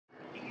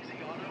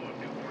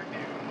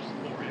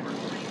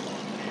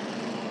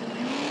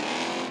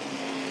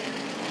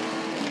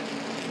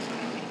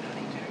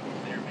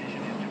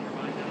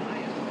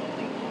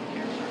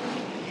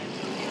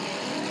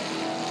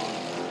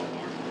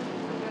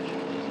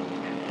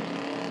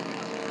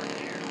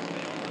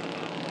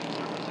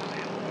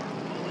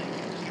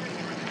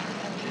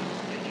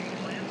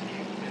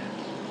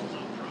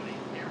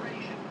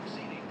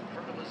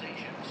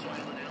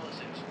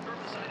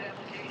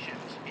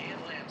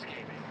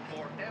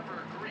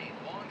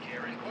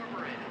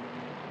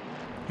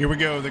Here we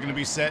go. They're going to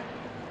be set,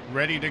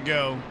 ready to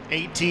go.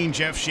 18,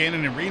 Jeff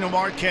Shannon and Reno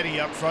Marchetti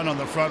up front on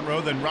the front row.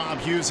 Then Rob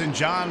Hughes and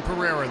John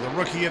Pereira, the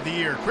Rookie of the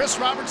Year. Chris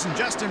Roberts and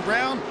Justin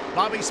Brown,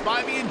 Bobby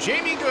Spivey and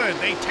Jamie Good.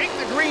 They take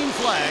the green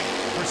flag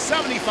for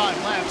 75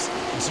 laps.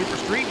 The Super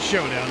Street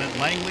Showdown at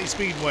Langley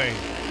Speedway.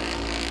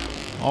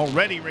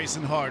 Already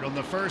racing hard on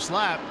the first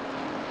lap.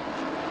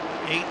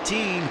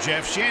 18,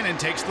 Jeff Shannon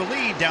takes the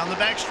lead down the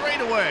back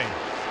straightaway.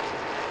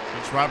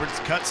 Chris Roberts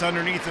cuts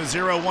underneath the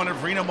 0-1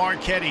 of Reno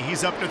Marchetti.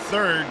 He's up to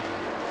third.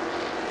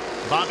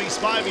 Bobby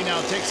Spivey now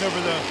takes over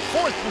the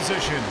fourth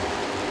position.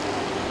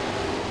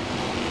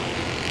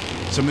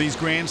 Some of these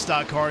Grand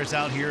Stock cars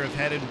out here have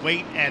had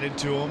weight added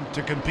to them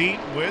to compete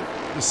with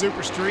the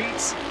Super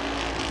Streets.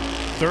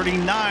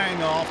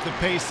 39 off the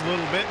pace a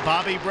little bit,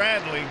 Bobby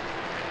Bradley.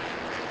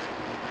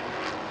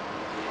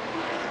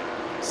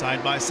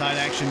 Side-by-side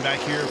action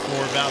back here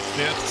for about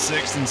 5th,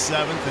 6th, and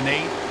 7th, and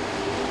 8th.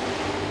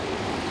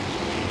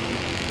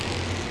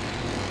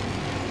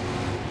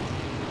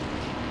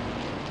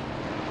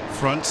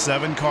 Front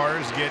 7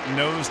 cars get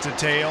nose to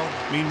tail.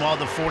 Meanwhile,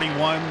 the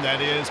 41,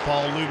 that is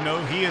Paul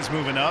Lubno, he is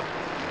moving up.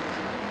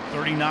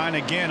 39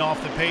 again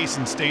off the pace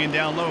and staying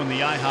down low in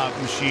the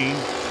IHOP machine.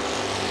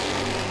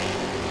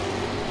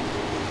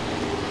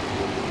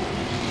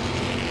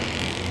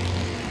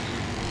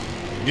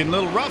 Getting a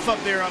little rough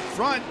up there up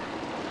front.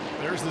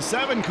 There's the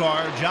 7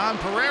 car, John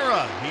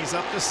Pereira. He's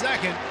up to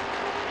second.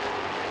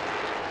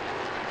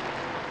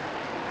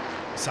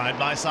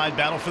 Side-by-side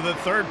battle for the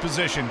third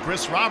position.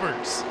 Chris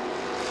Roberts.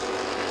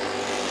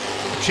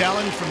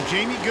 Challenge from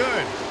Jamie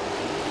Good.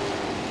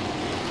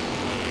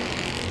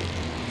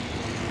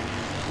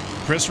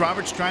 Chris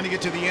Roberts trying to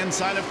get to the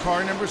inside of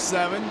car number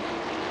 7.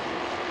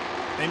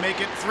 They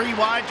make it 3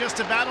 wide just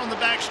about on the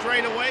back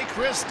straightaway.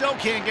 Chris still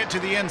can't get to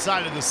the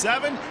inside of the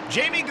 7.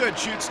 Jamie Good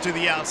shoots to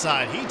the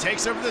outside. He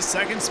takes over the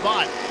second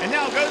spot and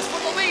now goes for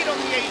the lead on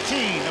the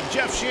 18 of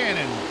Jeff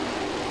Shannon.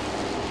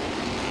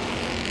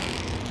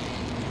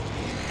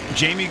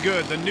 Jamie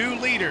Good, the new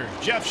leader.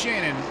 Jeff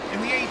Shannon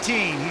in the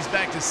 18. He's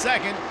back to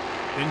second.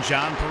 Then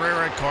John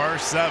Pereira, car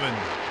 7.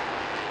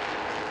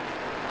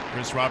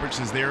 Chris Roberts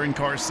is there in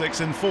car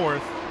 6 and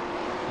 4th.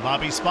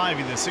 Bobby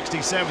Spivey, the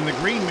 67, the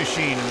green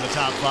machine in the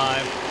top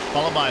 5,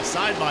 followed by a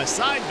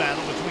side-by-side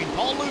battle between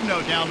Paul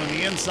Lubno down on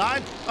the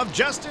inside of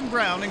Justin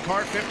Brown in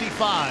car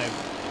 55.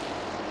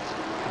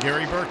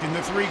 Gary Burke in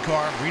the 3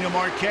 car, Reno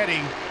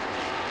Marchetti.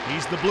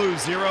 He's the blue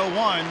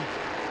 0-1.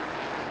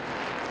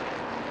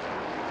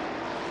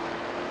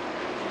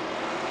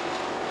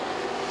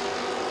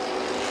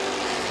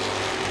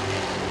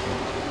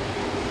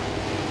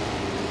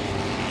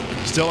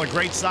 Still a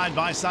great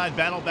side-by-side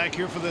battle back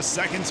here for the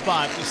second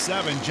spot. The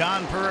 7,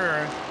 John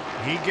Pereira.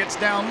 He gets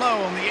down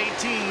low on the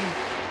 18.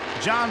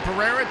 John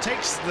Pereira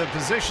takes the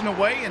position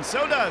away, and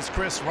so does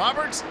Chris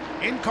Roberts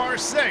in car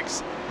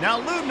 6. Now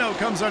Lubno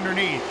comes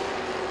underneath.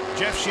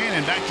 Jeff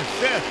Shannon back to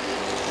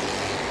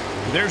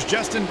 5th. There's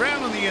Justin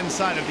Brown on the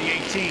inside of the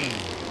 18.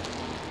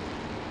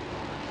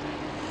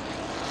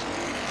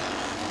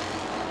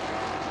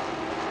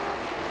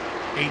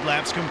 Eight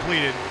laps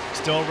completed.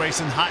 Still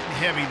racing hot and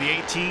heavy. The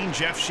 18,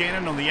 Jeff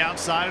Shannon on the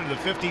outside of the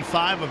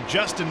 55 of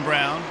Justin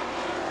Brown.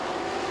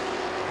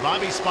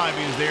 Bobby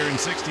Spivey is there in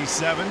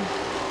 67.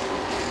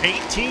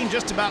 18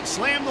 just about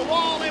slammed the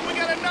wall, and we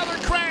got another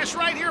crash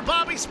right here.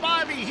 Bobby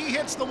Spivey, he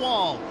hits the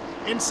wall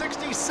in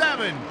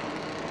 67.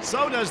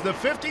 So does the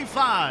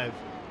 55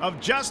 of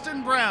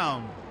Justin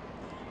Brown.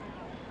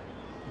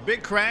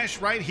 Big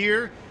crash right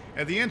here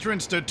at the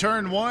entrance to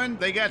turn 1.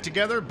 They got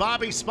together.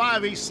 Bobby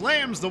Spivey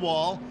slams the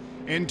wall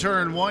in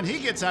turn 1. He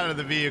gets out of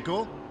the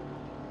vehicle.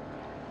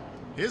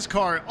 His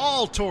car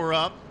all tore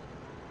up.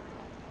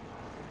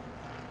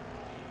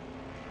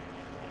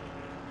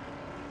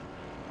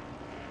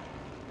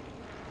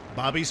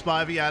 Bobby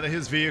Spivey out of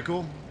his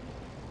vehicle.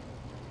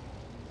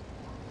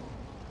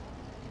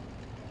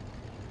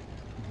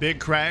 Big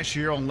crash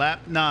here on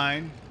lap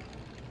 9.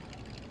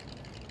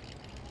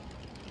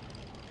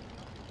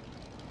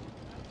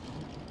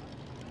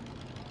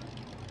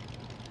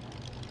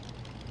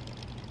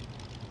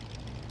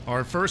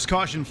 Our first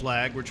caution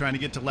flag. We're trying to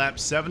get to lap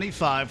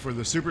 75 for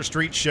the Super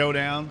Street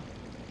Showdown.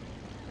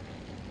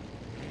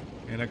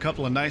 And a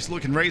couple of nice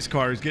looking race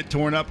cars get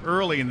torn up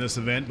early in this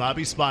event.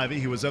 Bobby Spivey,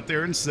 who was up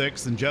there in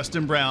 6th, and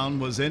Justin Brown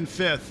was in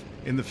 5th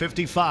in the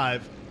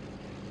 55.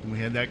 And we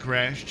had that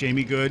crash.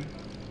 Jamie Good,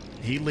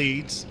 he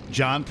leads.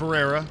 John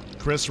Pereira,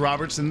 Chris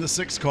Roberts in the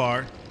 6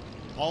 car.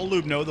 Paul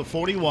Lubno, the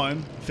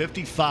 41,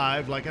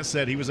 55. Like I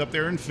said, he was up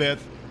there in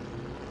 5th.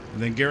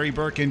 And then Gary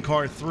Burke in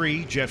car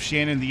 3, Jeff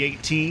Shannon the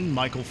 18,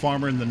 Michael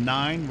Farmer in the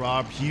 9,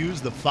 Rob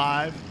Hughes the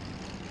 5,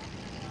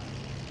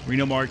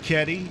 Reno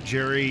Marchetti,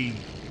 Jerry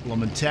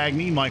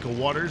Lamontagny, Michael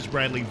Waters,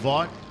 Bradley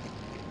Vaught,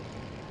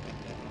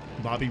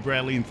 Bobby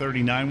Bradley in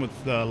 39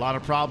 with a lot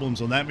of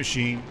problems on that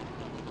machine.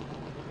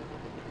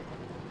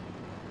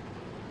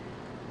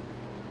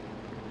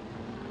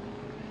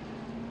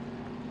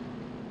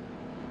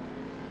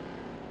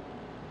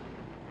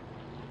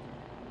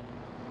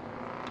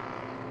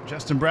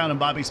 Justin Brown and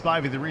Bobby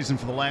Spivey the reason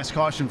for the last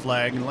caution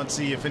flag, and let's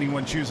see if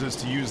anyone chooses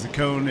to use the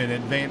cone and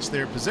advance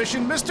their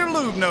position. Mr.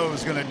 Lubno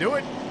is going to do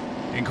it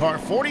in car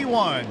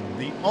 41,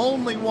 the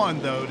only one,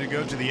 though, to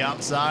go to the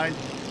outside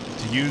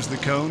to use the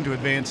cone to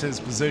advance his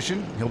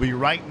position. He'll be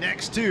right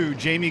next to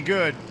Jamie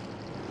Good.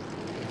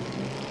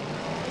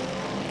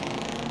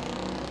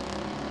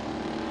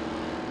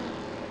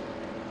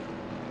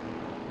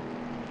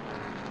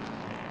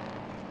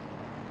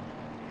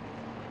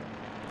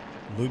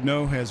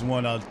 Lubno has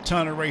won a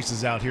ton of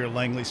races out here at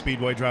Langley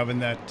Speedway, driving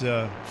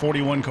that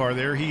 41 car.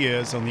 There he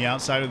is on the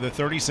outside of the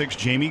 36,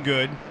 Jamie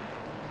Good.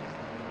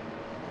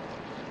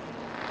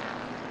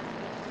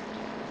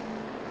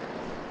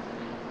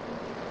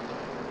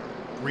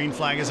 Green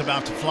flag is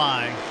about to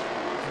fly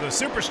for the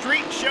Super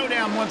Street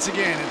Showdown once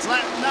again. It's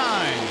lap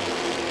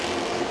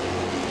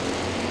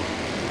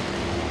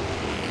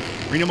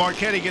 9. Reno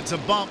Marchetti gets a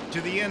bump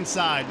to the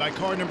inside by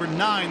car number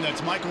 9.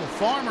 That's Michael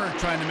Farmer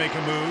trying to make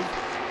a move.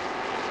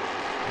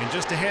 And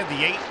just ahead,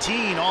 the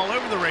 18 all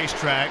over the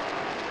racetrack.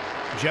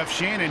 Jeff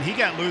Shannon, he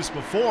got loose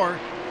before,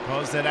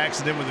 caused that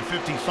accident with the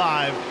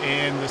 55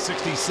 and the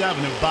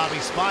 67 of Bobby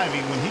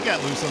Spivey when he got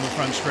loose on the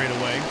front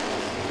straightaway.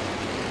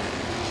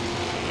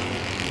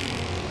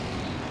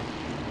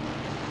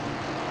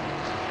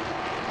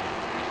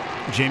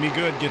 Jamie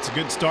Good gets a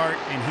good start,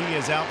 and he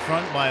is out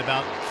front by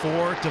about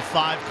 4 to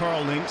 5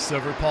 car lengths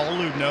over Paul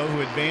Lubno,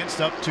 who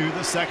advanced up to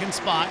the second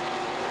spot.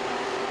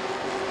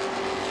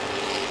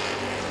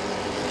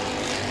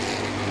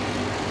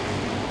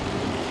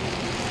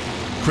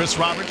 Chris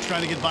Roberts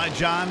trying to get by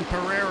John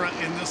Pereira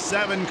in the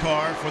 7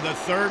 car for the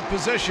 3rd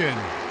position.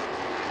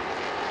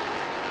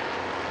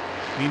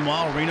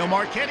 Meanwhile, Reno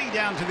Marchetti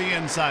down to the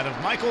inside of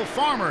Michael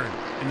Farmer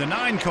in the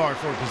 9 car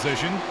for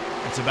position.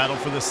 It's a battle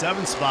for the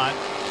 7th spot.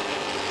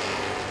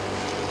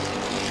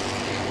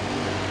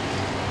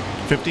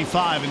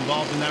 55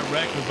 involved in that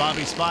wreck with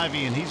Bobby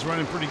Spivey, and he's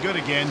running pretty good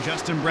again.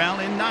 Justin Brown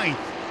in 9th.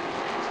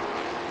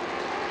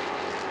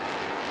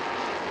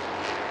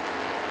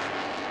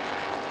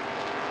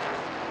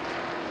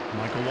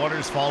 Michael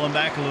Waters falling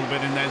back a little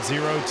bit in that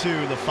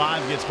 0-2. The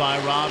 5 gets by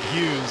Rob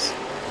Hughes.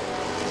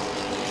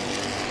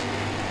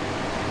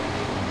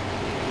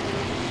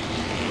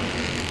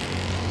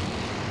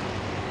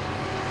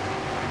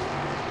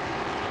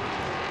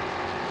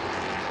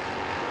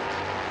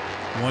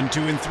 One,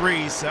 2, and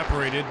 3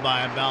 separated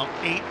by about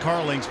 8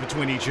 car lengths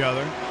between each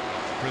other.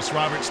 Chris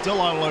Roberts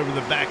still all over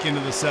the back end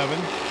of the 7.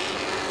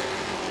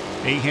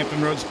 A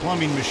Hampton Roads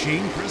Plumbing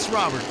Machine, Chris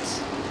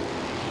Roberts.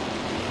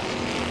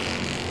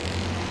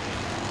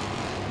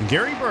 And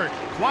Gary Burke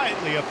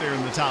quietly up there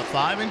in the top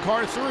 5 in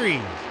car 3.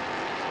 Here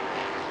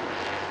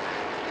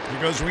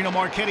goes Reno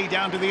Marchetti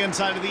down to the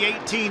inside of the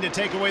 18 to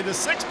take away the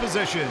 6th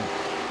position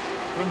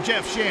from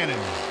Jeff Shannon.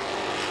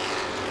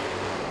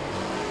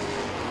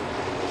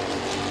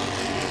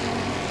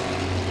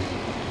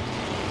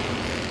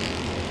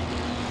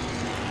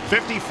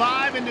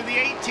 '55 into the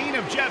 18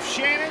 of Jeff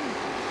Shannon.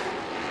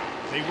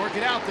 They work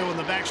it out, though, in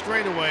the back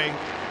straightaway.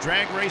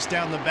 Drag race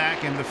down the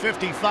back, and the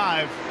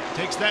 55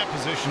 takes that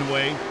position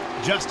away.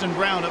 Justin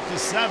Brown up to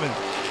 7th.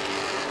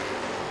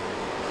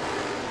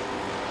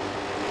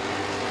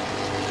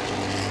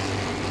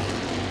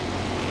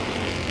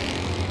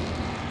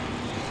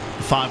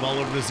 Five all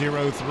over the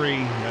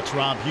 0-3. That's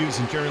Rob Hughes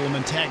and Jerry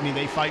Lamontagny.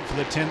 They fight for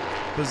the 10th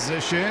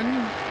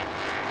position.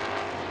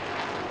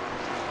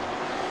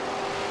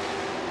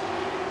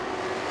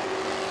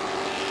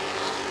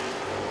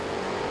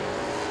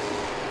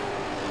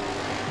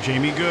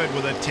 Jamie Good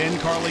with a 10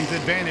 car length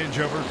advantage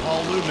over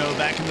Paul Lubno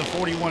back in the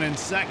 41 in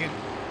 2nd.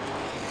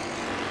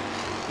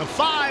 The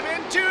 5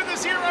 into the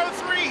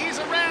 0-3. He's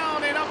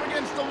around and up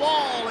against the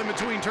wall in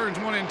between turns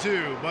 1 and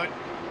 2. But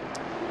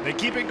they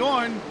keep it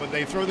going, but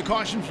they throw the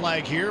caution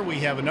flag here. We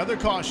have another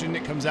caution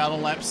that comes out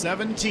on lap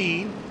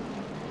 17.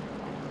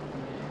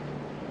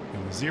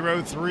 And the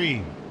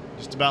 0-3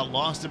 just about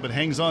lost it, but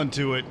hangs on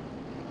to it.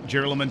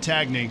 Jerry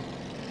Lamontagny.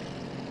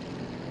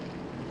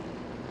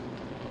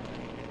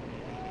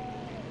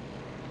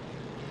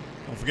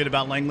 Don't forget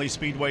about Langley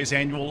Speedway's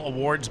annual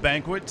awards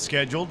banquet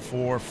scheduled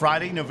for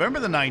Friday, November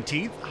the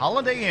 19th.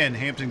 Holiday Inn,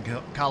 Hampton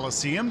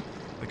Coliseum,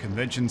 the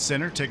Convention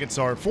Center. Tickets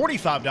are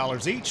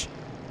 $45 each,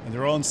 and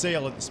they're on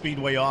sale at the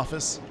Speedway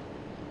office.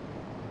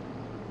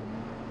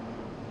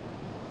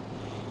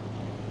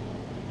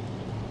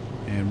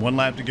 And 1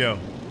 lap to go.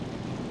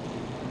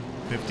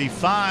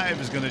 55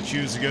 is going to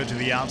choose to go to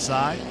the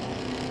outside.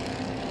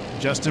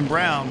 Justin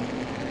Brown.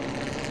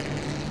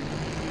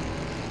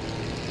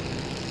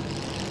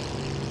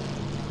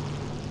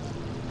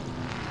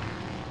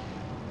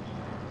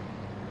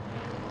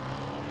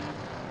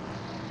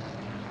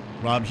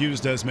 Rob Hughes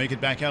does make it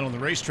back out on the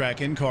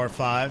racetrack in car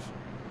 5.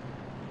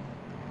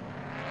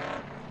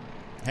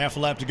 Half a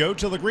lap to go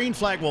till the green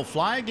flag will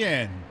fly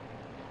again.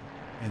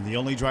 And the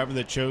only driver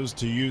that chose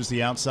to use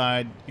the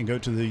outside and go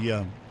to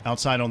the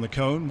outside on the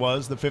cone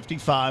was the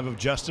 55 of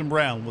Justin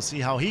Brown. We'll see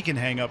how he can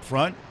hang up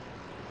front.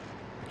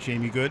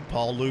 Jamie Good,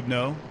 Paul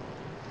Lubno,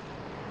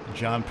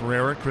 John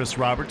Pereira, Chris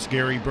Roberts,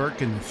 Gary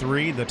Burke, and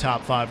 3, the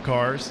top 5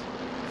 cars.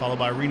 followed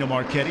by Reno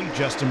Marchetti.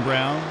 Justin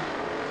Brown,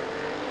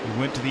 who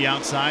went to the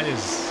outside,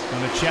 is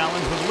going to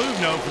challenge with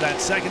Lubno for that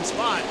second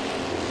spot.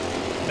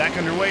 Back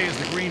underway as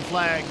the green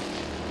flag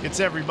gets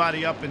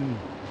everybody up and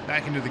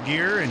back into the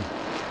gear and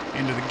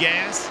into the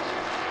gas.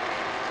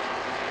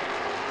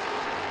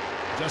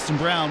 Justin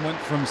Brown went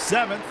from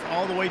 7th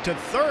all the way to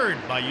 3rd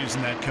by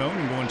using that cone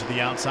and going to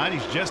the outside.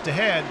 He's just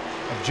ahead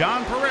of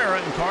John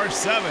Pereira in car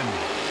 7.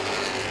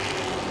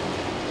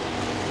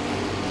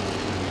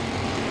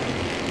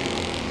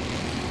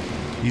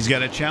 He's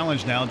got a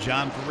challenge now.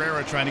 John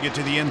Pereira trying to get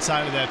to the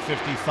inside of that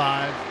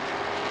 55.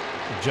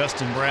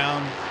 Justin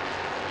Brown.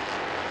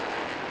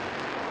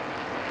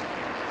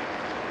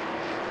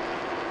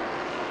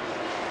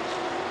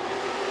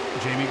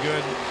 Jamie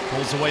Good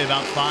pulls away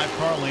about 5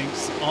 car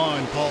lengths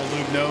on Paul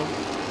Lubno.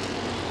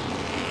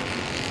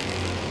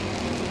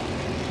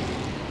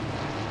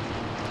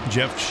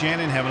 Jeff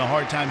Shannon having a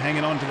hard time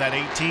hanging on to that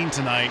 18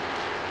 tonight.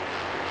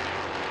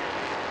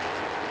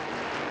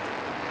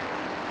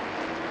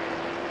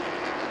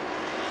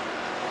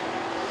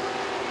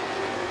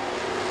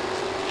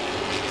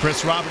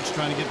 Chris Roberts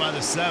trying to get by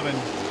the 7.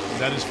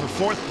 That is for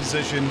 4th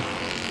position.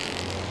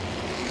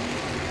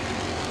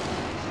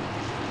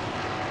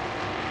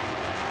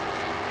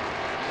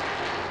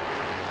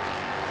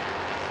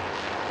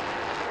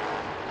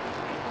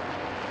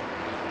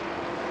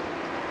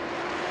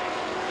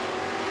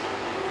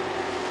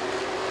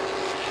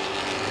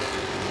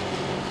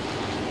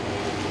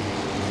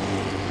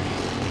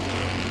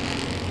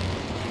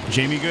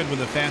 Jamie Good with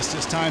the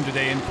fastest time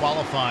today in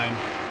qualifying.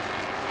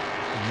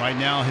 And right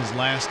now, his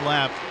last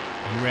lap,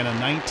 he ran a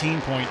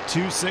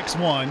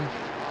 19.261.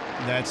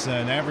 That's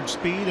an average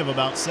speed of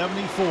about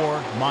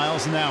 74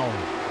 miles an hour.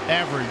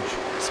 Average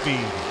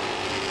speed.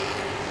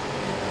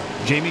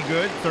 Jamie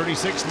Good,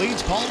 36,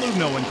 leads Paul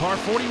Lubno in car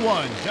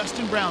 41.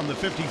 Justin Brown, the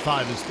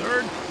 55, is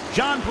 3rd.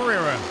 John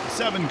Pereira, the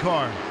 7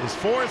 car, is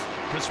 4th.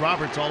 Chris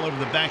Roberts all over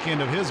the back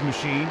end of his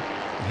machine,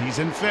 and he's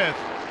in 5th.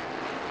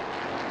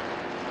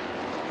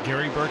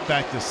 Gary Burke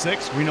back to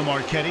 6th. Reno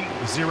Marchetti,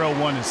 the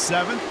 01, is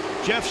 7th.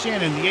 Jeff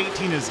Shannon, the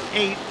 18, is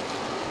 8th.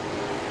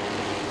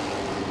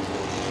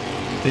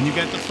 Then you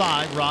got the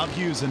 5, Rob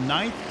Hughes in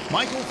 9th.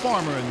 Michael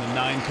Farmer in the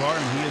 9 car,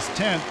 and he is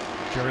 10th.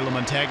 Jerry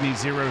LaMontagne,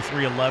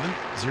 03,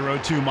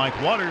 11th. 02, Mike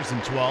Waters in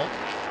 12th.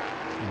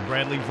 And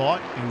Bradley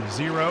Vaught in the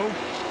 0.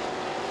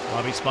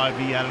 Bobby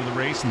Spivey out of the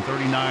race, and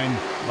 39,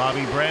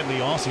 Bobby Bradley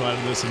also out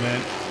of this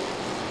event.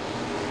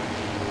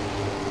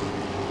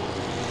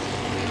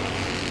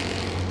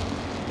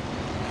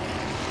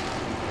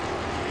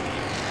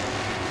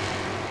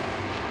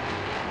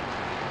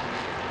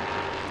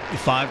 The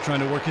 5 trying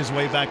to work his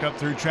way back up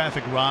through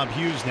traffic. Rob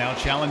Hughes now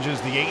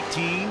challenges the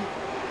 18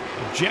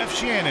 of Jeff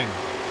Shannon.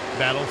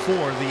 Battle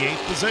for the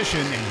 8th position,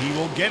 and he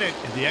will get it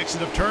at the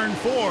exit of turn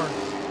 4.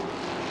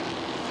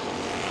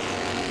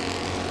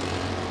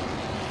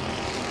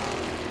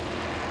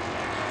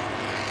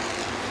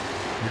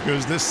 Here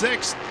goes the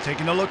 6th,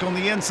 taking a look on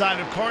the inside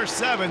of car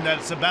 7.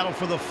 That's a battle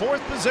for the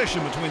 4th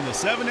position between the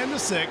 7 and the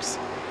 6.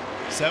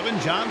 7,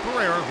 John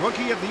Pereira,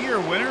 Rookie of the Year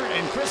winner,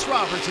 and Chris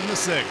Roberts in the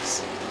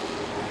 6.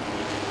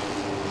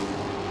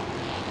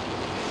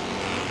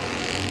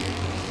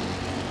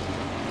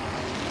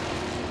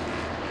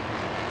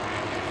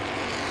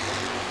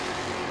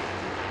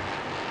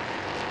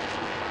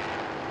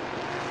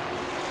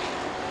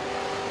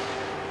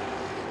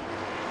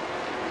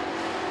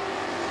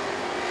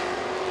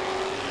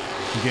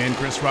 Again,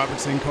 Chris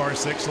Roberts in car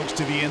 6 looks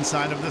to the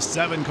inside of the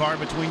 7 car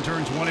between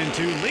turns 1 and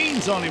 2,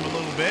 leans on him a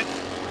little bit,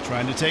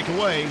 trying to take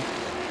away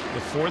the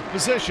 4th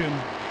position.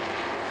 And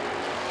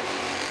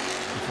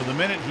for the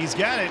minute, he's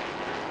got it.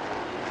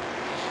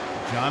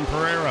 John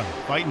Pereira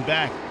fighting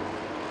back,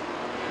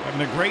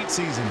 having a great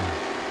season.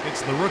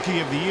 It's the Rookie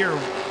of the Year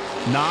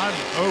nod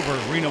over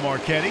Reno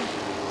Marchetti.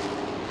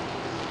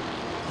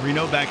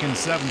 Reno back in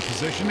 7th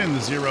position in the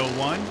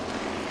 01.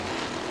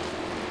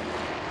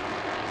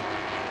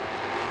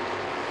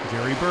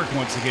 Gary Burke,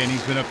 once again,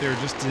 he's been up there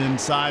just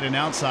inside and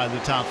outside the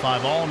top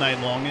 5 all night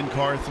long in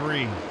car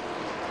 3.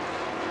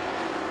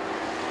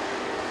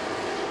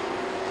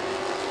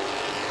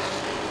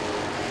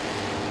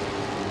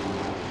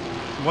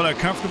 What a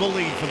comfortable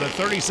lead for the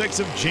 36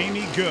 of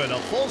Jamie Good. A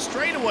full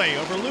straightaway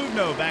over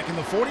Lubno back in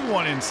the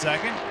 41 in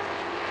 2nd.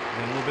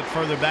 And a little bit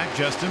further back,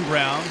 Justin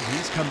Brown.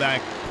 He's come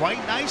back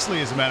quite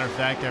nicely, as a matter of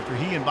fact, after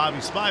he and Bobby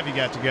Spivey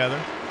got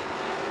together.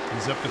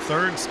 He's up to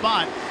 3rd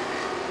spot.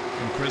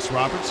 And Chris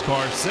Roberts,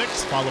 car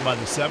 6, followed by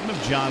the 7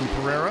 of John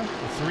Pereira,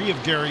 the 3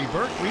 of Gary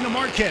Burke, Reno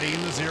Marchetti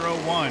in the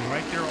 01.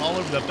 Right there all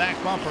over the back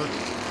bumper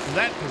for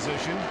that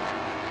position.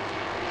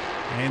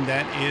 And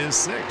that is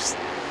 6th.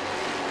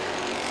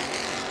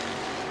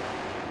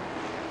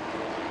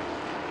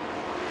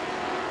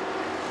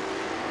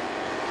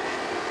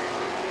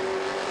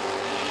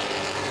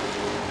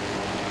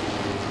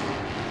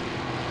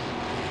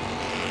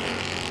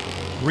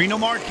 Reno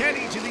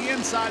Marchetti to the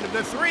inside of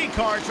the 3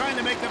 car, trying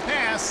to make the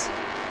pass.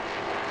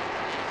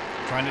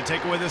 Trying to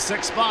take away the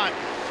 6th spot.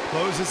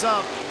 Closes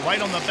up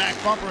right on the back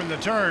bumper in the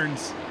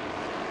turns.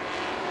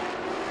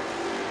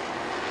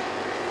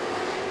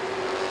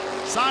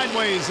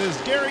 Sideways is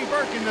Gary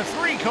Burke in the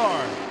 3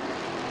 car.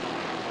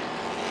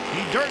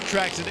 He dirt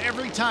tracks it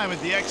every time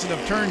at the exit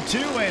of turn 2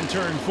 and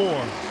turn 4.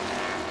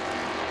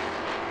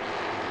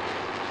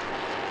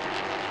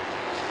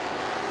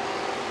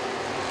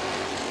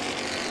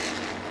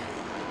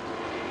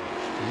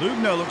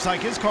 Lubno looks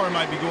like his car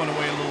might be going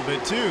away a little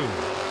bit too.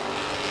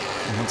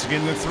 And once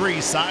again, the 3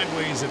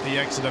 sideways at the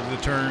exit of the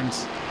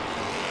turns.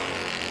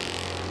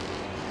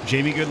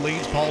 Jamie Good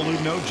leads Paul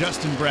Lubno,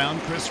 Justin Brown,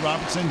 Chris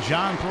Robinson,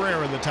 John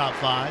Pereira the top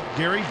 5.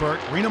 Gary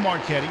Burke, Reno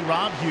Marchetti,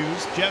 Rob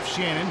Hughes, Jeff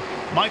Shannon,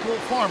 Michael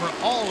Farmer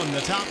all in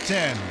the top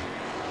 10.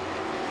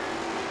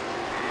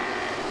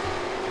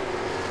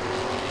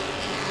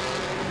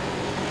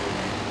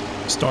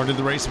 Started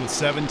the race with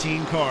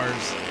 17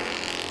 cars.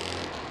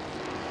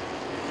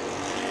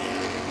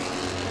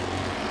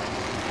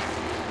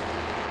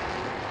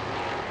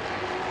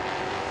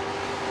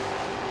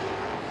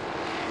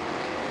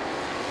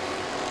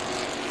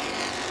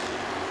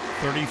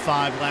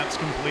 "35 laps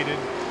completed.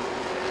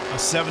 A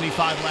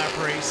 75-lap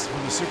race for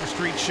the Super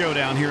Street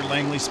Showdown here at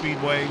Langley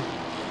Speedway.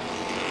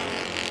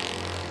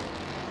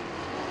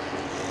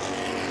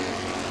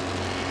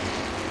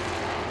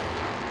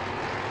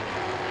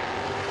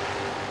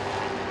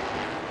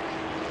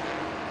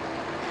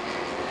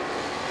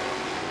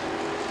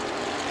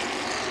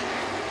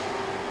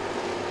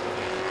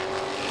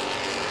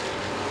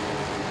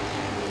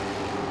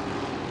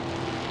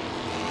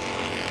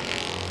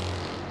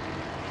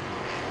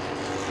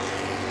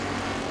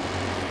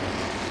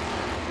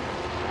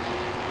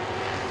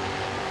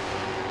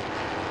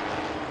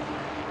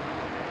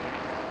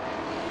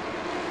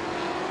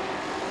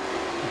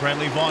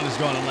 Bradley Vaughn has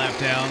gone a lap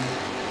down.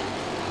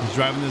 He's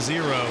driving the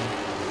 0.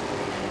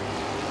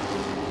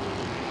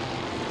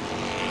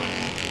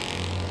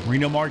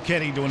 Reno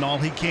Marchetti doing all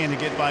he can to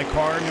get by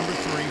car number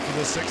 3 for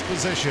the 6th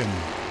position.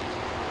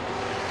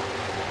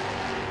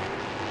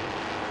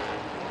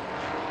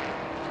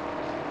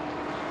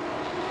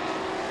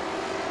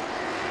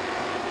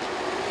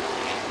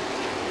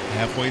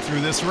 Halfway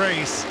through this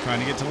race, trying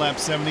to get to lap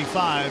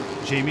 75,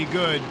 Jamie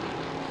Good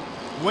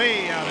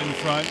way out in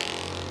front.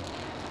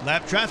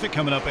 Lap traffic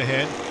coming up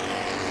ahead.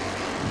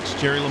 It's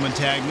Jerry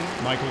Lamontagny,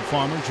 Michael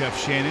Farmer, Jeff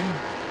Shannon.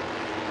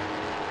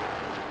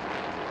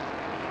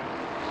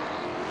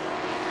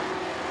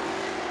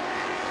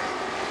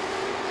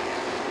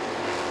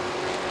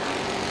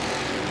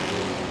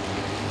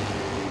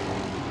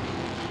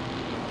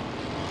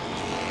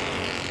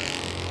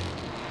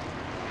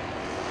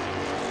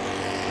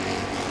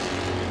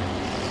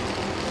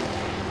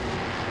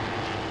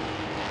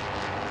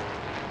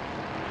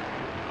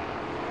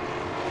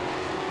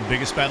 The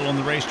biggest battle on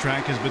the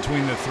racetrack is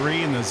between the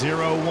 3 and the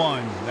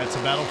 0-1. That's a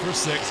battle for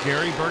 6.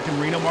 Gary Burke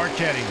and Reno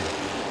Marchetti.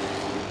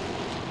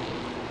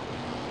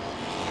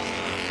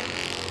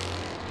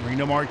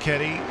 Reno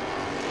Marchetti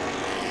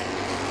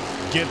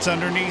gets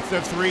underneath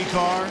the 3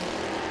 car.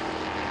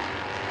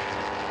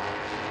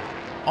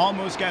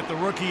 Almost got the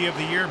Rookie of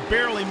the Year.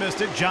 Barely missed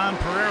it. John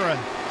Pereira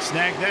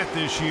snagged that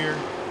this year.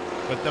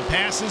 But the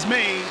pass is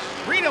made.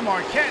 Reno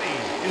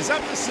Marchetti is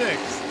up to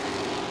 6th.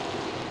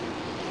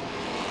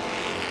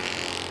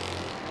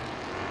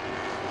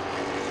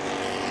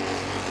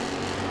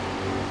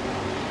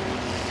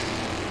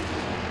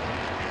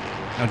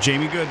 Now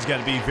Jamie Good's got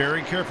to be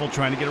very careful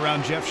trying to get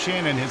around Jeff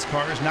Shannon. His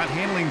car is not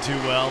handling too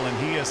well, and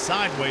he is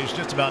sideways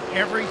just about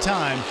every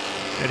time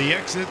that he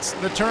exits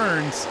the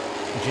turns.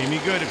 And Jamie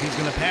Good, if he's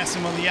going to pass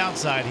him on the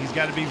outside, he's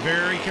got to be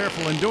very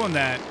careful in doing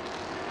that.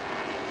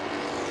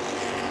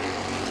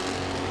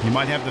 He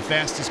might have the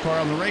fastest car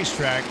on the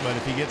racetrack, but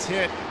if he gets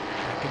hit,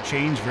 that could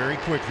change very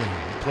quickly.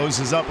 He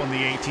closes up on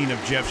the 18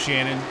 of Jeff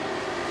Shannon.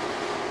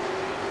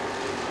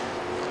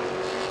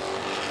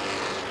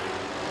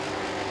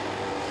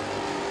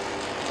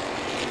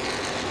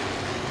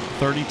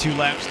 "32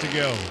 laps to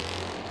go.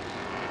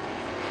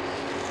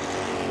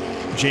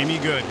 Jamie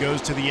Good goes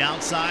to the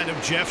outside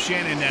of Jeff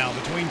Shannon now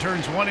between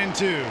turns 1 and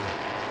 2.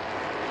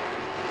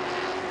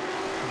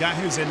 The guy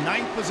who's in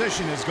 9th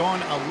position has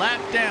gone a lap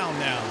down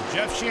now.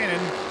 Jeff Shannon.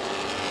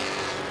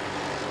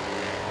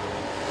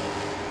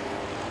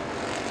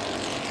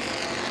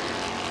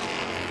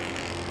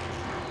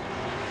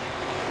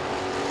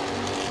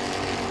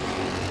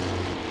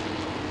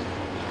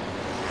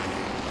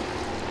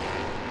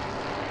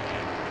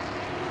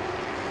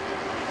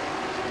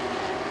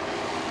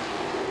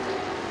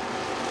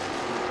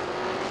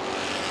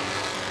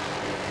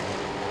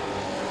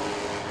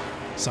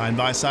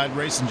 Side-by-side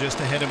racing just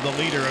ahead of the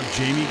leader of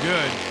Jamie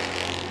Good.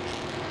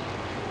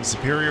 The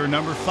superior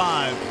number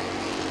 5,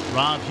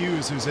 Rob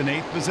Hughes, who's in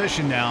 8th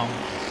position now,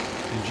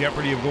 in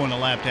jeopardy of going a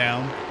lap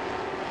down.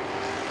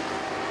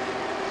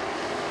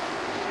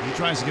 He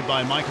tries to get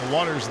by Michael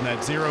Waters in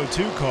that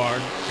 0-2 car,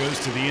 goes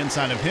to the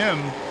inside of him.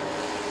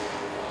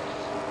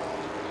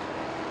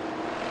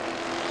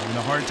 Having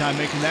a hard time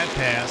making that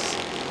pass.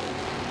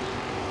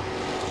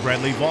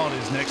 Bradley Vaughn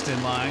is next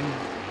in line,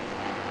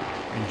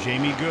 and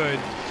Jamie Good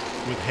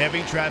with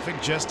heavy traffic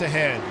just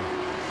ahead.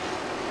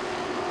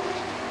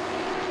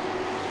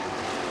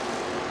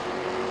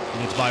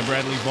 And it's by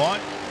Bradley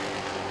Vaught.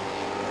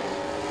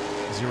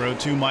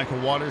 0-2 Michael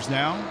Waters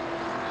now.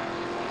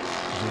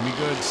 Jamie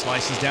Good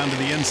slices down to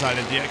the inside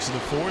at the exit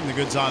of 4, and the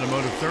Goods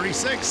Automotive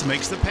 36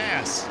 makes the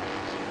pass.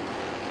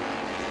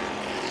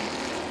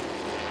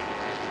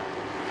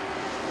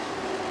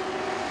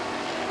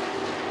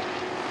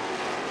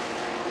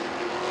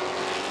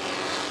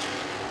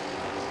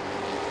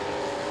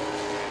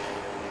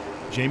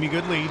 Jamie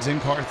Good leads in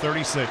car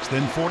 36,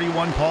 then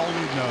 41 Paul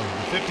Lubno,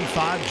 the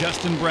 55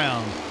 Justin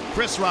Brown,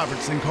 Chris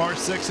Roberts in car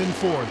 6 and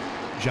 4th,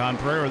 John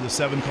Pereira the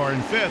 7 car in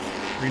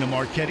 5th, Reno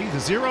Marchetti the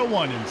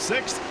 0-1 in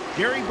 6th,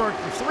 Gary Burke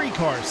the 3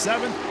 car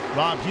 7th,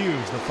 Rob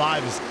Hughes the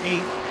 5 is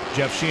 8th,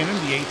 Jeff Shannon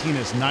the 18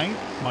 is 9th,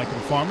 Michael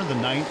Farmer the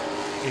 9th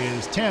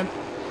is 10th,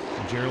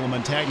 Jerry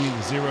Lamontagni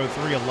the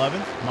 0-3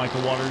 11th,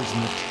 Michael Waters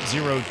in the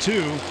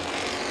 0-2,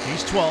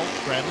 he's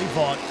 12th, Bradley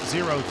Vaught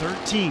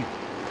 0-13th.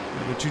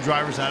 The two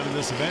drivers out of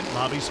this event,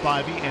 Bobby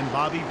Spivey and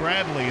Bobby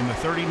Bradley in the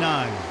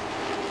 39.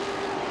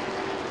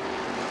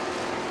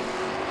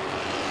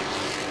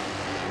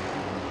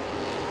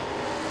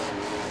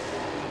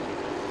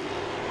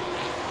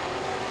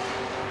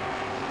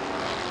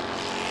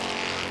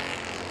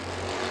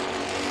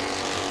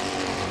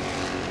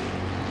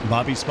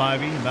 Bobby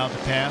Spivey about to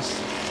pass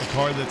the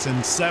car that's in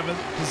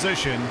 7th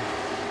position.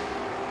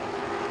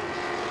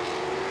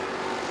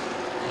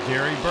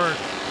 Gary Burke.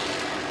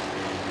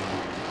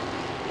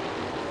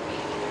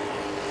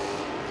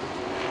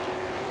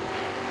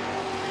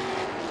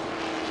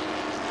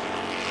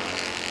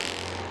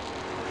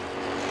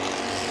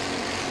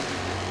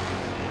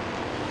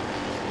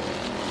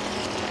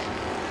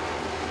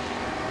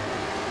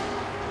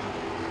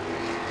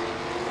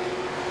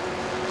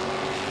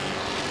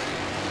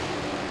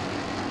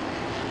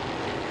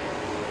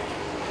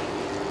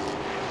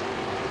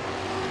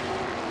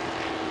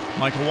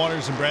 Michael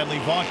Waters and Bradley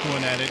Vaught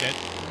going at it.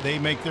 They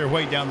make their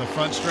way down the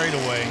front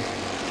straightaway.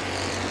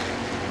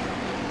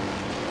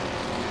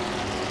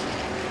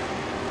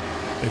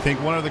 They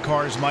think one of the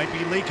cars might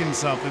be leaking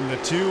something. The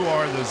two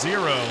are the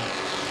 0.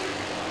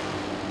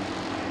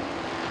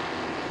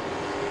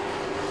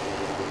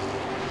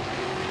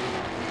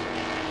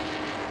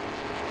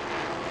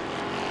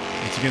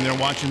 Once again, they're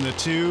watching the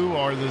 2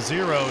 or the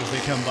 0 as they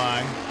come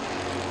by.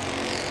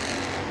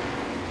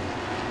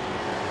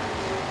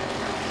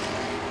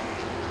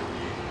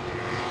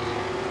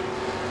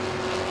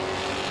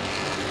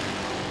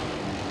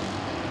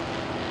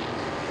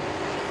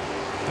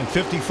 And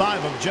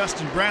 55 of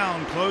Justin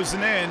Brown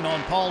closing in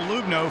on Paul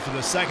Lubno for the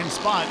 2nd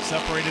spot,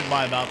 separated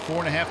by about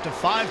 4.5 to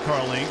 5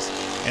 car lengths.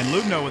 And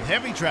Lubno with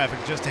heavy traffic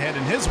just ahead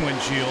in his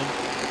windshield.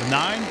 The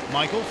 9,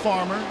 Michael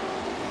Farmer.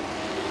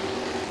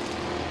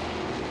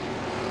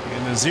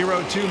 And the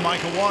 0-2,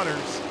 Michael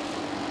Waters.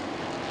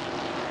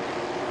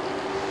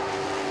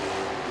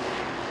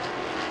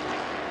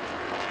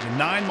 The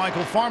 9,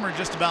 Michael Farmer,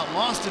 just about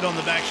lost it on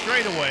the back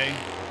straightaway.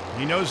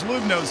 He knows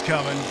Lubno's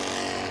coming.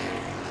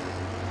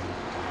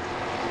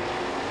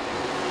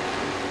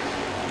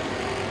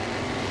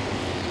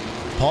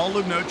 Paul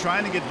Lubno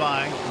trying to get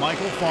by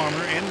Michael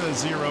Farmer in the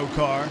 0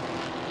 car.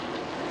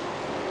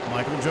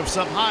 Michael drifts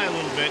up high a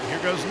little bit. Here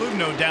goes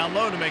Lubno down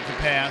low to make the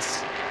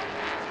pass.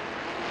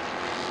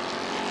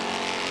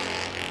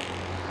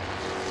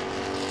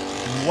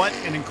 And what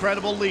an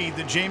incredible lead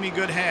that Jamie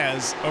Good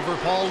has over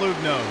Paul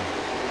Lubno.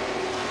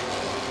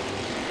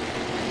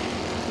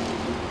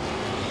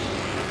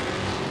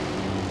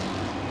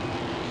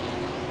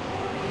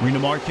 Reno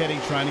Marchetti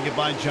trying to get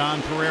by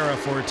John Pereira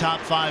for a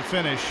top 5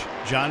 finish.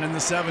 John in the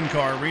 7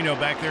 car, Reno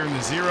back there in the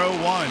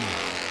 0-1.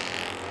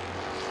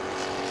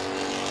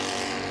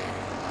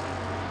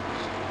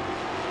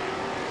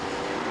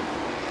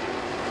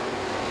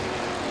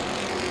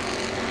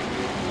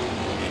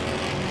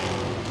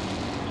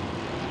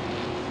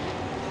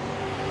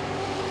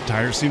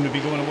 Tires seem to be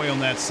going away on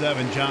that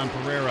 7. John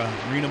Pereira,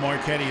 Reno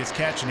Marchetti is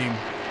catching him.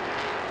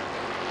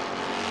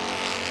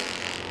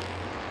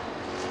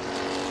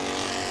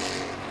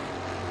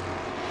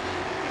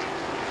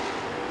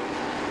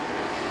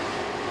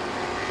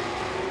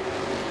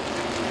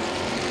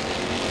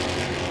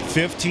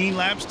 .15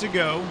 laps to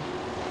go.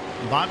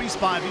 Bobby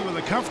Spivey with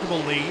a comfortable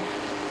lead.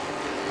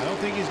 I don't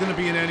think he's going to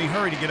be in any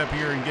hurry to get up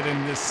here and get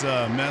in this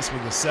mess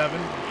with the 7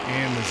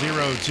 and the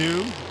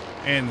 0-2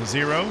 and the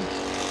 0.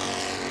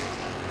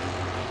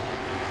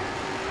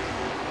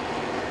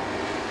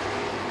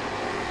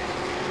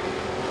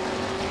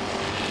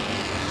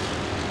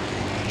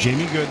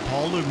 Jamie Good,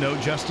 Paul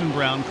Lubno, Justin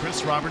Brown,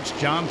 Chris Roberts,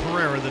 John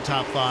Pereira, the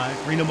top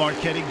 5. Reno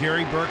Marchetti,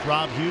 Gary Burke,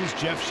 Rob Hughes,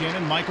 Jeff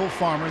Shannon, Michael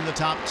Farmer in the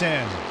top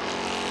 10.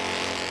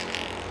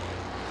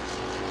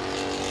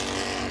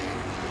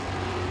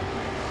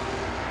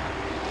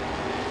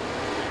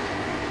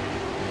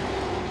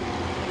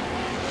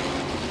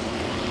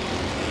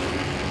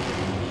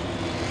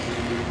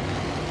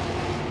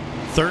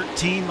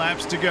 .13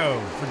 laps to go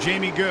for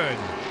Jamie Good.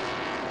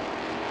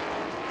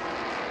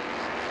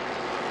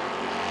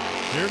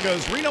 Here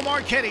goes Reno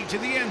Marchetti to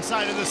the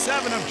inside of the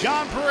 7 of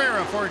John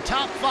Pereira for a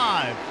top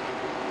 5.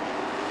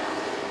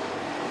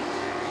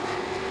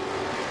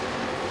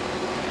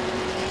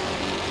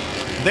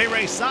 They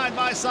race side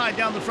by side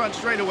down the front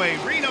straightaway.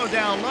 Reno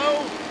down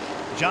low.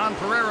 John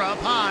Pereira up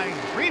high.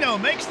 Reno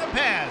makes the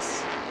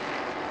pass.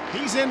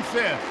 He's in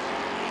fifth.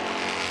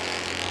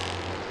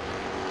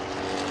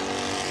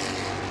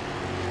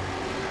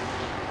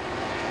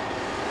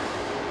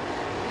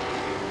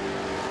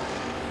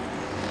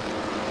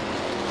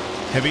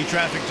 Heavy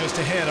traffic just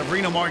ahead of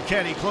Reno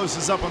Marchetti.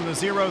 Closes up on the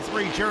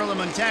 0-3. Gerald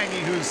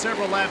Montagny, who's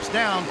several laps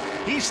down.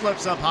 He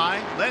slips up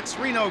high. Lets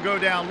Reno go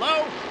down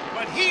low.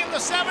 But he and the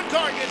 7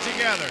 car get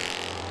together.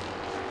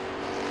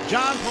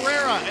 John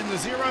Pereira and the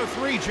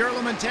 0-3.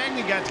 Gerald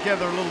Montagny got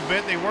together a little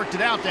bit. They worked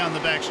it out down the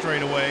back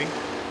straightaway.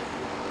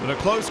 But a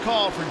close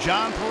call for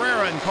John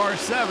Pereira in car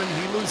 7.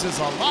 He loses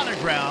a lot of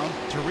ground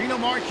to Reno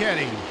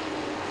Marchetti.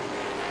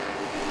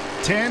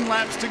 10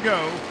 laps to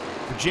go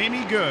for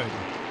Jamie Good.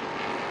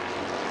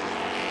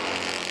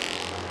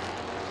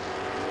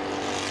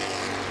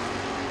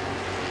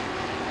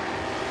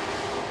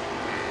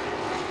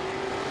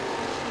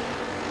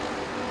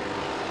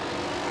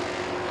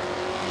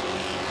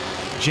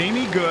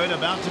 Jamie Good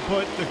about to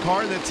put the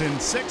car that's in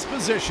 6th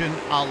position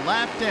a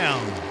lap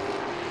down.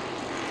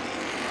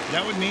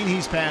 That would mean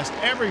he's passed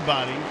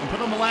everybody and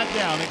put him a lap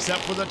down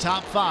except for the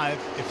top 5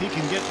 if he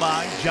can get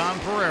by John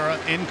Pereira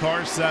in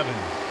car 7.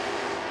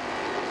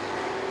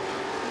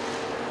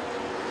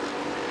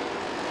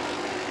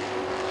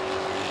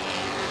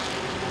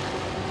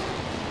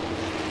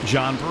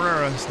 John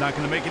Pereira is not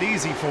going to make it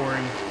easy for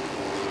him.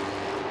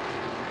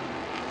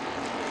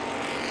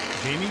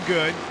 Jamie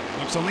Good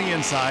looks on the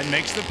inside,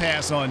 makes the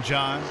pass on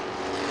John.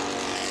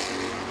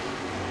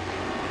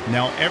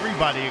 Now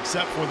everybody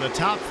except for the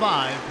top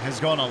 5 has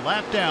gone a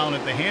lap down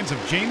at the hands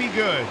of Jamie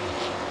Good.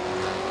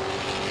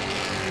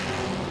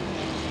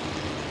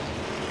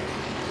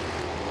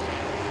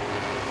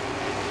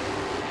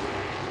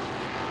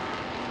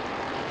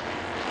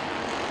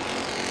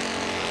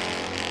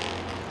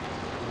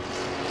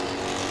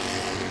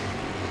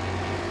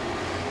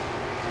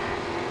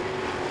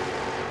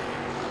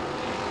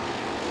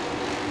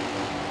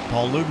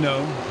 Paul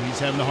Lubno, he's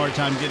having a hard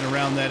time getting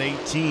around that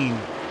 18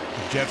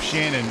 of Jeff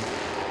Shannon.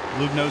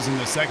 Lubno's in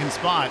the 2nd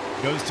spot,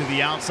 goes to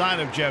the outside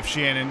of Jeff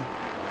Shannon.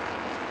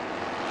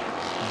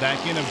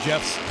 Back end of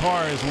Jeff's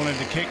car has wanted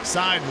to kick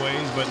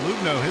sideways, but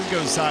Lubno, his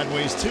goes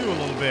sideways too a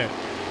little bit.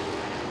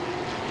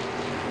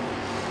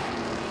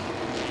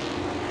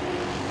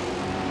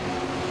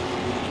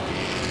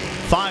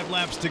 Five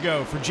laps to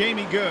go for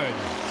Jamie Good.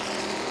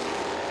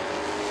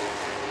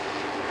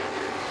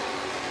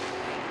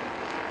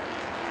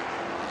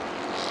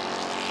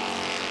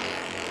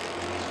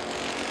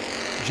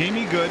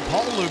 Jamie Good,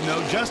 Paul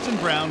Lubno, Justin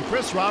Brown,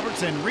 Chris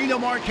Roberts, and Reno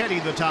Marchetti,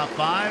 the top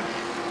 5.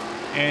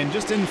 And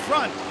just in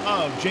front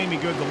of Jamie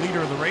Good, the leader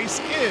of the race,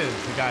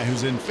 is the guy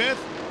who's in 5th,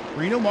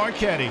 Reno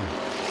Marchetti.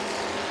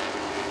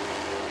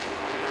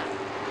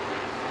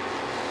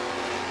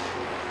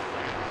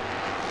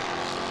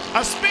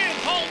 A spin.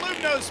 Paul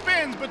Lubno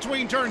spins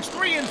between turns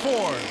 3 and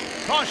 4.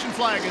 Caution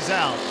flag is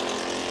out.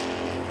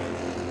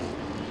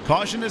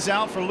 Caution is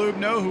out for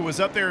Lubno, who was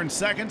up there in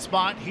 2nd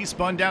spot. He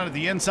spun down at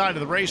the inside of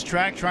the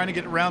racetrack trying to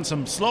get around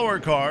some slower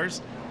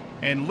cars.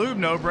 And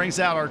Lubno brings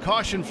out our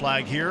caution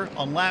flag here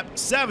on lap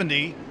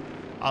 70.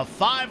 A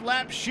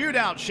 5-lap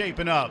shootout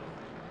shaping up.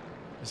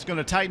 It's going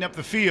to tighten up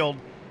the field.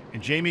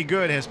 And Jamie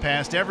Good has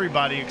passed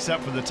everybody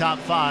except for the top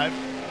 5.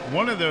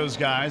 One of those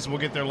guys will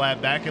get their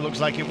lap back. It looks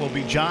like it will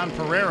be John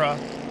Pereira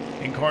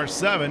in car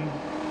 7.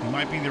 He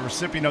might be the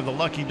recipient of the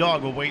lucky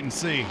dog. We'll wait and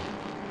see.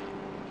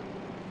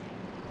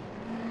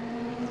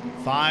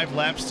 5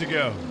 laps to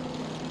go.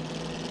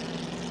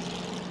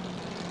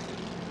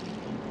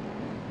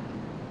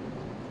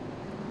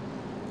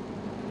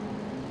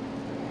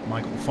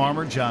 Michael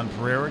Farmer, John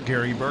Pereira,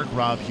 Gary Burke,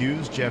 Rob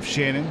Hughes, Jeff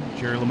Shannon,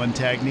 Jerry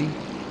Montagny,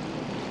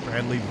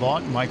 Bradley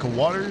Vaught, Michael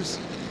Waters.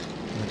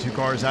 And the 2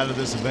 cars out of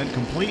this event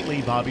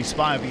completely, Bobby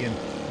Spivey and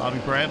Bobby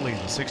Bradley,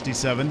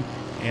 67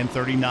 and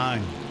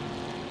 39.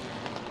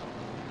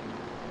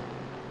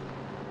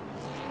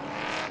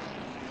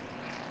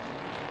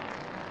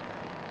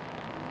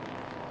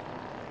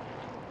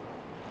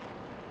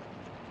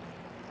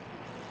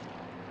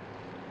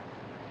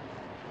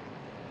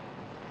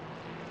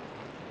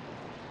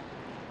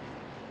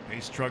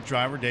 Pace truck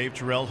driver Dave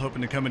Terrell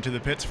hoping to come into the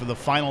pits for the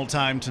final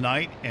time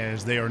tonight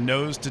as they are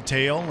nose to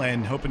tail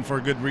and hoping for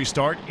a good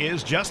restart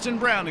is Justin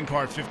Brown in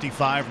car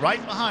 55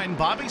 right behind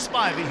Bobby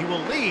Spivey. He will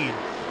lead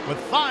with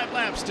 5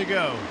 laps to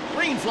go.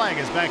 Green flag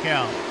is back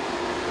out.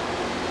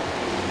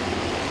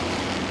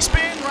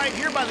 Spin right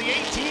here by the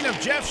 18 of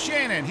Jeff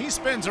Shannon. He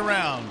spins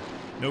around.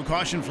 No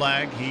caution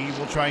flag. He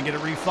will try and get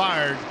it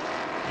refired.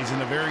 He's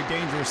in a very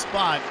dangerous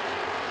spot.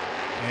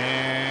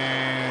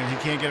 And he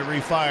can't get it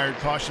refired.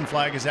 Caution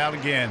flag is out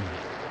again.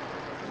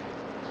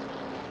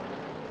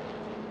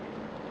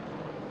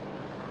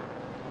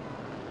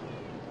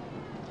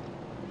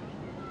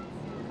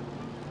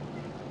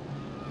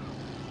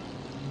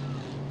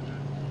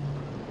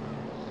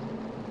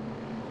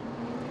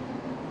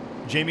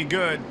 Jamie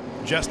Good,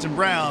 Justin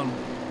Brown,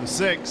 the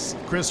 6,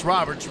 Chris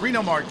Roberts,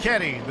 Reno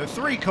Marchetti, the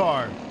 3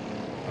 car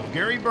of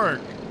Gary Burke.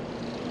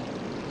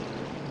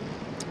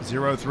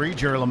 0-3,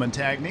 Gerald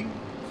Montagny,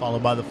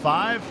 followed by the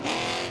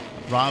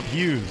 5, Rob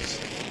Hughes.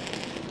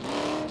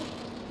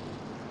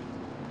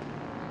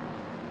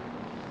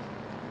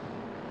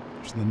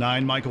 There's the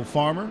 9, Michael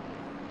Farmer.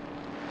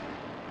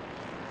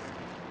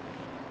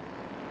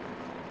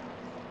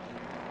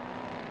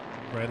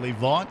 Bradley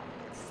Vaught,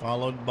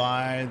 followed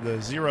by the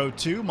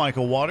 0-2,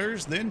 Michael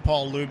Waters, then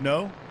Paul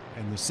Lubno,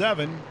 and the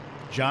 7,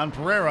 John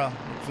Pereira.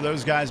 Look for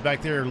those guys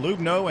back there,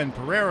 Lubno and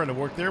Pereira, to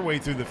work their way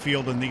through the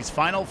field in these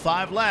final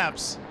 5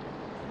 laps.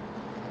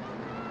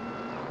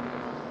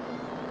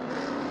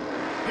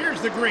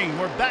 Here's the green.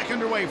 We're back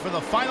underway for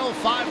the final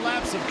 5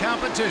 laps of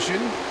competition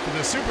for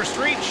the Super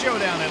Street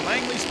Showdown at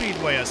Langley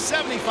Speedway, a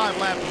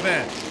 75-lap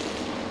event.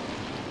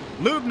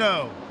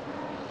 Lubno,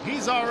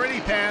 he's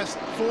already passed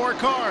 4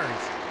 cars.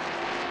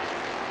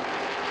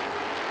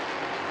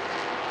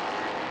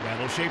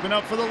 Battle shaping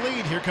up for the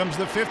lead. Here comes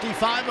the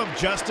 55 of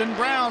Justin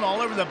Brown, all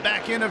over the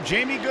back end of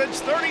Jamie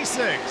Good's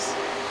 36.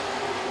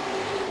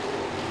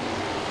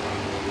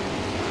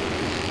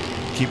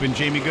 Keeping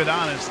Jamie Good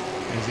honest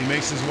as he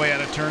makes his way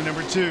out of turn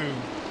number 2.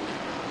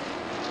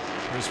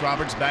 Chris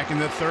Roberts back in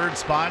the 3rd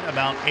spot,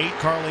 about 8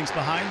 car lengths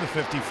behind the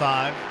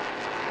 55.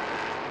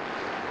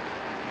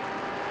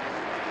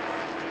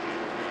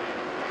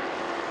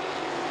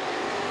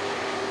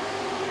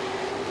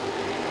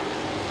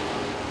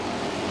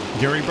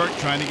 Gary Burke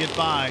trying to get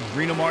by.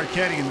 Reno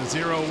Marchetti in the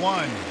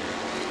 0-1.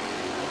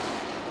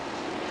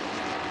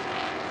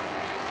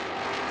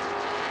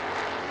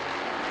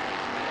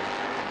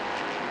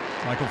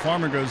 Michael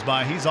Farmer goes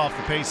by. He's off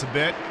the pace a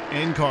bit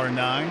in car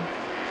 9.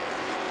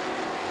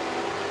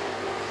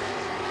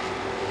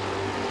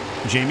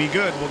 Jamie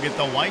Good will get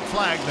the white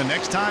flag the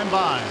next time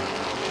by.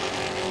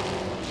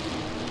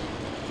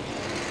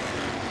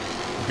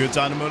 Good's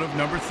Automotive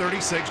number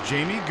 36,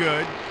 Jamie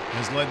Good,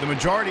 has led the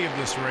majority of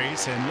this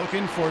race and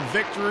looking for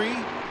victory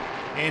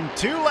in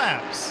 2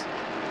 laps.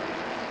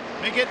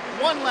 Make it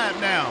 1 lap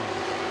now.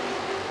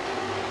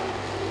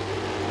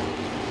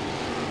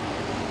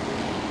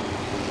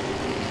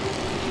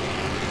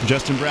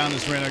 Justin Brown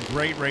has ran a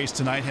great race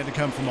tonight. Had to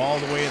come from all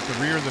the way at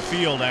the rear of the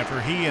field after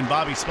he and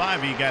Bobby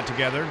Spivey got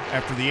together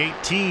after the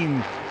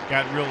 18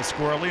 got real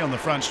squirrely on the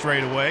front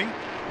straightaway.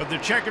 But the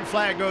checkered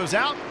flag goes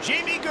out.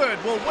 Jamie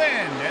Good will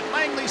win at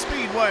Langley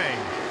Speedway,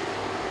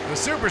 the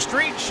Super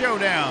Street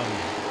Showdown.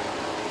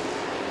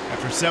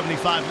 After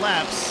 75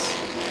 laps,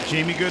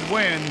 Jamie Good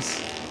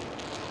wins.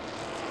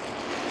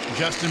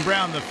 Justin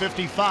Brown, the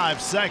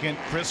 55, second.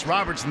 Chris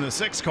Roberts in the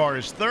 6 car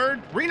is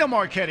 3rd. Reno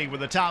Marchetti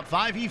with the top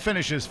 5. He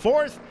finishes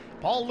 4th.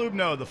 Paul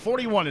Lubno, the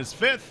 41, is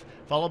 5th,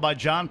 followed by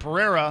John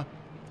Pereira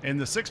in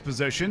the 6th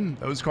position.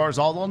 Those cars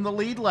all on the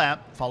lead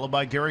lap, followed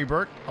by Gary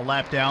Burke, a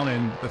lap down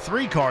in the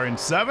 3 car in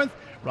 7th.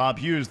 Rob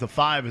Hughes, the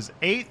 5, is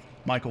 8th.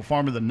 Michael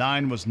Farmer, the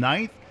 9, was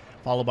 9th,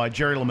 followed by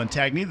Jerry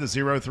Montagny, the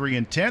 0-3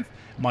 and 10th.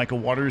 Michael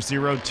Waters,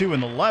 0-2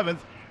 and 11th.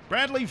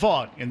 Bradley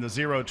Vaught in the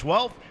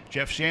 0-12th.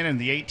 Jeff Shannon,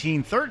 the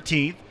 18,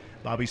 13th.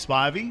 Bobby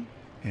Spivey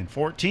in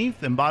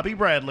 14th, and Bobby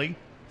Bradley,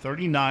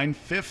 39,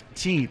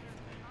 15th.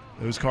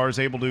 Those cars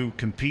able to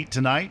compete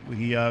tonight.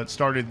 We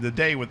started the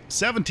day with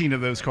 17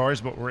 of those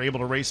cars, but we're able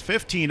to race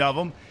 15 of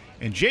them.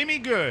 And Jamie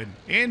Good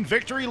in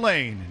victory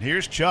lane. And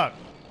here's Chuck.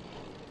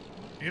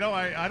 You know,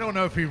 I don't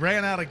know if he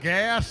ran out of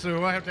gas,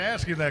 so I have to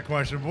ask you that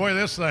question. Boy,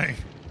 this thing,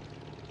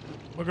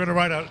 we're going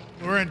to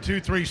we're in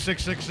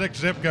 23666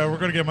 zip code. We're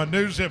going to give him a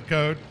new zip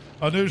code,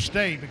 a new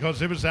state,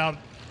 because it was out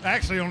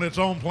actually on its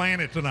own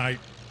planet tonight.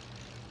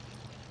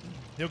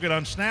 He'll get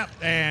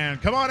unsnapped,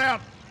 and come on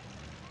out.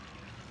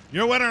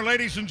 Your winner,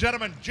 ladies and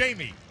gentlemen,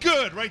 Jamie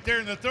Good, right there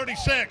in the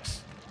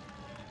 36.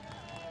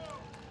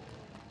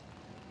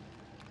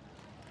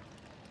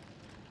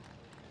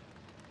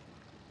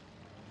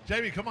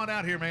 Jamie, come on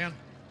out here, man.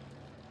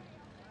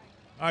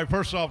 All right,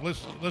 first off,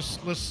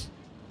 let's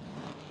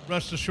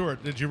rest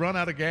assured. Did you run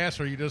out of gas,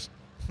 or you just?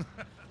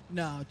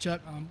 No,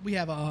 Chuck. We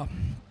have a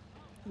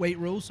weight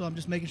rule, so I'm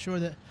just making sure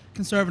that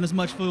conserving as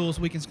much fuel as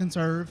we can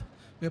conserve.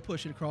 We'll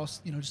push it across,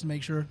 just to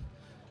make sure,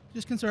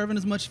 just conserving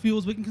as much fuel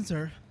as we can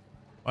conserve.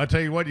 I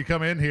tell you what, you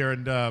come in here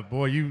and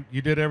boy,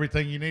 you did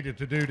everything you needed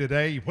to do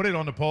today. You put it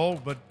on the pole,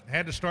 but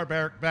had to start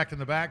back in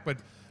the back, but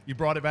you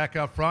brought it back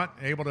up front,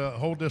 able to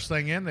hold this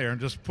thing in there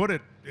and just put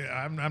it.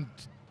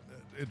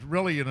 It's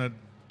really in a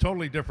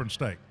totally different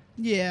state.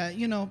 Yeah,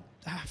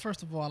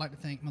 first of all, I'd like to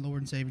thank my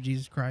Lord and Savior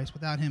Jesus Christ.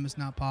 Without him, it's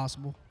not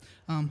possible.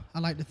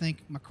 I'd like to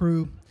thank my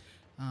crew,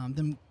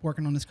 them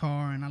working on this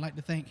car, and I'd like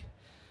to thank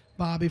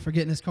Bobby for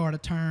getting this car to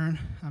turn.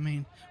 I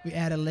mean, we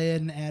added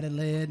lead,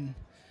 and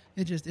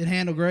it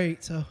handled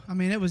great. So, I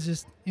mean, it was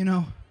just, and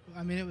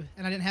I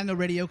didn't have no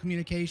radio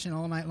communication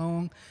all night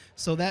long,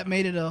 so that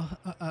made it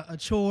a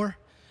chore.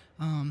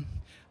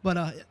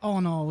 But all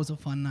in all, it was a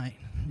fun night.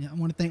 Yeah, I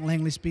want to thank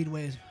Langley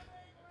Speedway.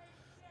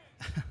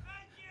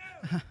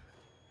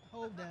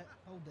 Hold that.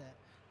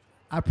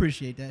 I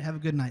appreciate that. Have a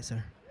good night,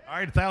 sir. All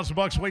right,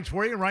 $1,000 waits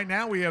for you. And right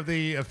now, we have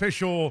the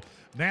official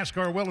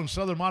NASCAR Will and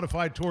Southern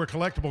Modified Tour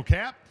collectible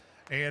cap.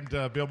 And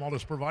Bill Mull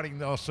is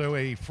providing also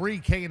a free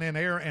K&N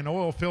air and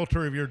oil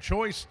filter of your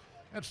choice.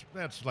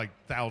 That's like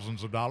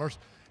thousands of dollars.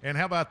 And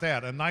how about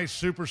that? A nice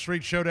Super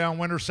Street Showdown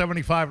winner,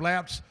 75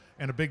 laps,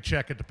 and a big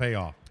check at the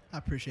payoff. I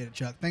appreciate it,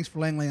 Chuck. Thanks for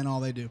Langley and all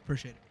they do.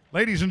 Appreciate it.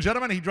 Ladies and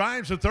gentlemen, he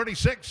drives a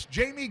 36,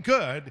 Jamie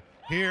Good,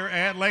 here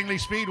at Langley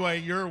Speedway,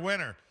 your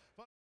winner.